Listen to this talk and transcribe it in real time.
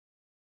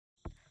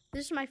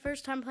This is my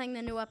first time playing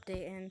the new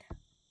update, and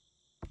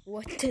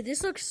what?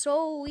 This looks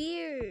so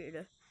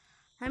weird.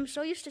 I'm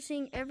so used to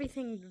seeing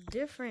everything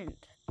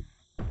different.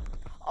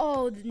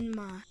 Oh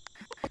my!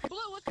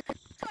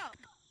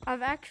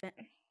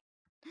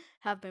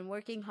 Have been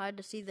working hard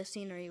to see the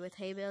scenery with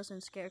hay bales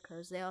and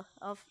scarecrows. They all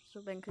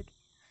also been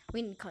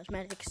we need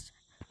cosmetics.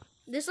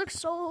 This looks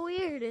so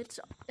weird. It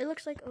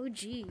looks like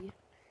OG.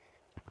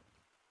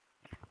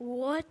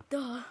 What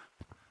the?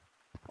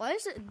 Why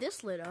is it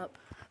this lit up?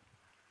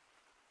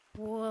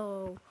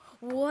 Whoa.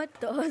 What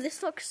the?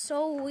 This looks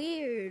so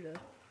weird.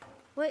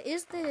 What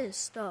is this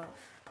stuff?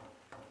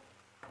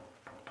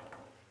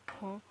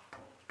 Huh?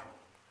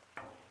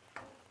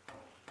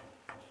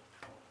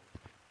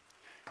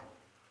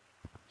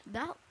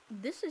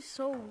 This is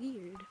so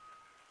weird.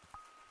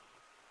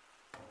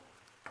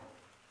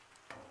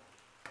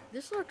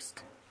 This looks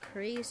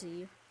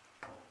crazy.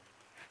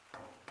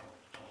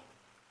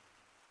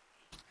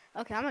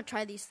 Okay, I'm gonna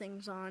try these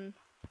things on.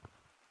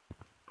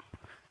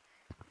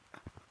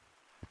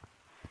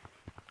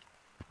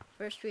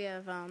 First we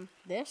have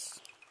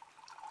this.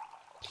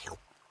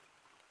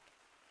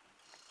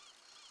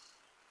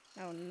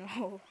 Oh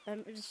no,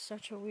 that is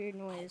such a weird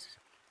noise.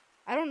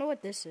 I don't know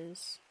what this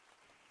is.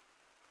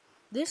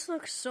 This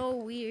looks so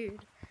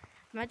weird.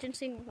 Imagine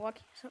seeing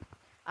walking.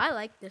 I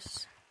like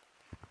this.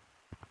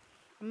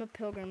 I'm a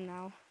pilgrim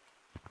now.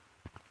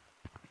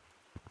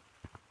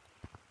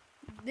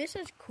 This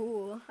is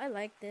cool. I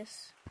like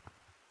this.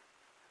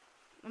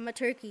 I'm a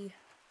turkey.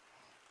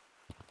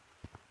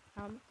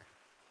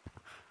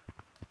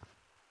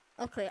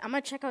 Okay, I'm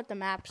gonna check out the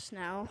maps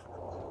now.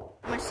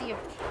 I'm gonna see if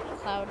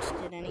clouds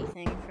did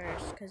anything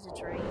first, because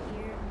it's right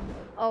here.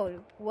 Oh,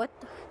 what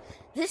the?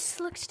 This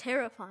looks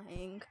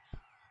terrifying.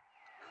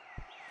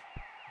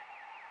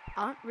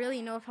 I don't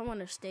really know if I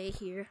want to stay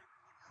here.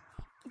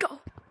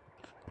 Go!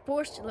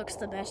 Forest looks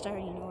the best, I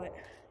already know it.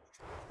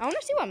 I want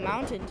to see what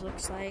mountains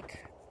looks like.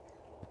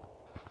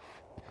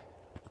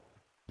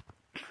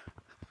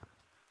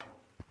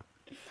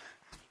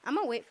 I'm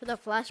gonna wait for the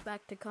flashback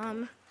to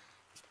come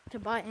to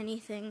buy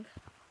anything.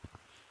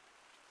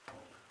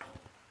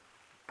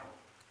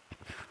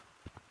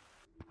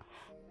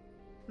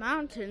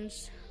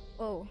 Mountains?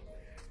 Oh,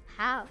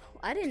 how?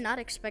 I did not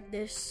expect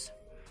this.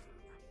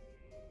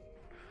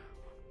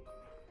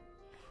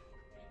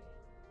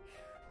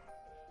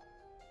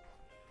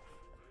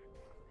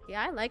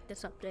 Yeah, I like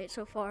this update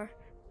so far.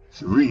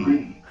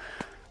 3,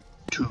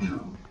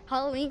 2,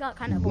 Halloween got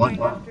kind of boring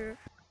after.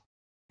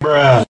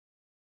 Bruh.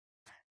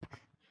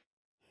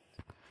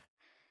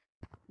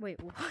 Wait,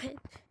 what?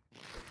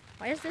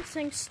 Why is this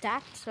thing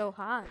stacked so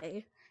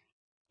high?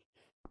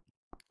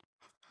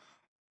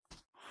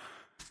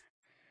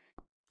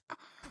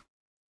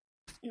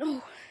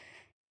 No.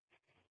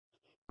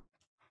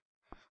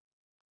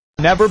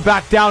 Never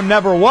back down,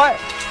 never what?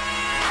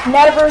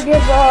 Never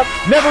give up.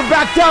 Never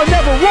back down,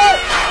 never what?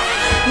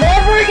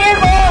 Never give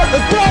up.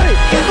 Let's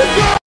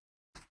go!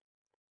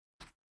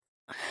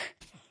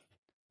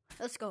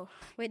 Let's go.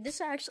 Wait, this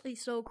is actually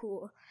so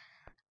cool.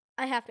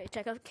 I have to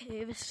check out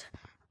caves.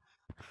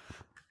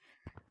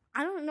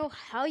 I don't know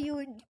how you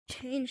would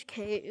change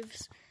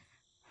caves.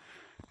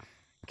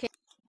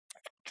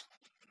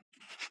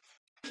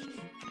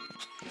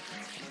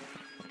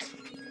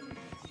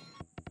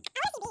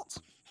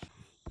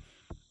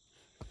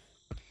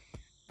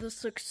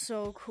 This looks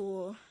so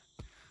cool.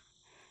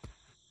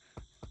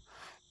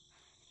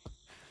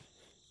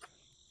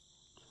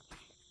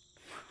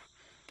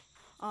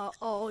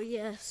 Oh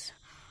yes.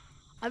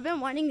 I've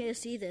been wanting to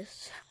see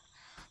this.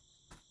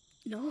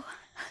 No.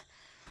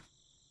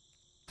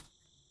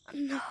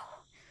 No.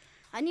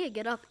 I need to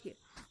get up here.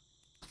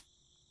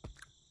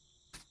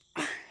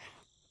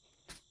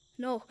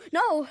 No.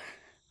 No!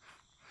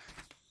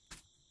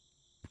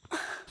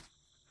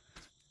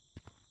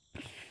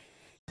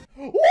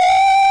 Woo!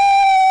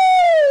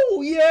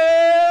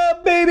 Yeah,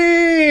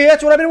 baby!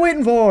 That's what I've been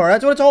waiting for.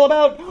 That's what it's all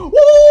about. Woo!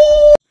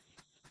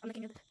 I'm the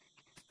king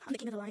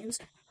of the lions.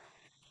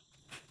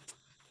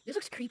 This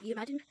looks creepy.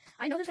 Imagine.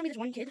 I know there's gonna be this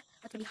one kid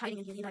that's gonna be hiding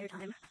in here the entire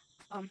time.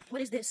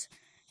 What is this?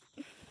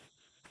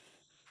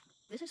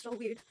 This is so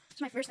weird. This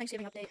is my first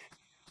Thanksgiving update.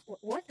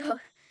 What the?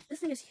 This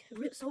thing is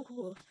so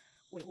cool.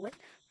 Wait, what?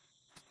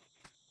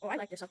 Oh, I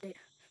like this update.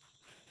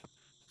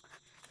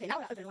 Okay,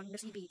 now I've been wanting to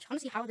see beach. I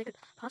want to see how they could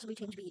possibly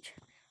change beach.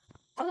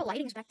 All the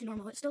lighting's back to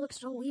normal. It still looks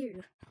so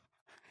weird.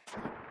 I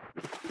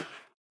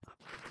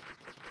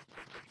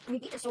mean,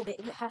 beach is so big.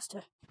 It has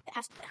to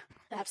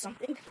have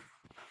something.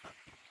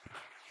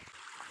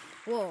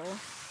 Whoa.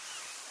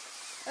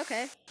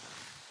 Okay.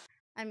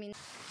 I mean,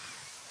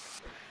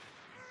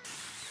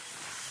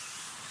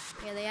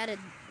 yeah, they added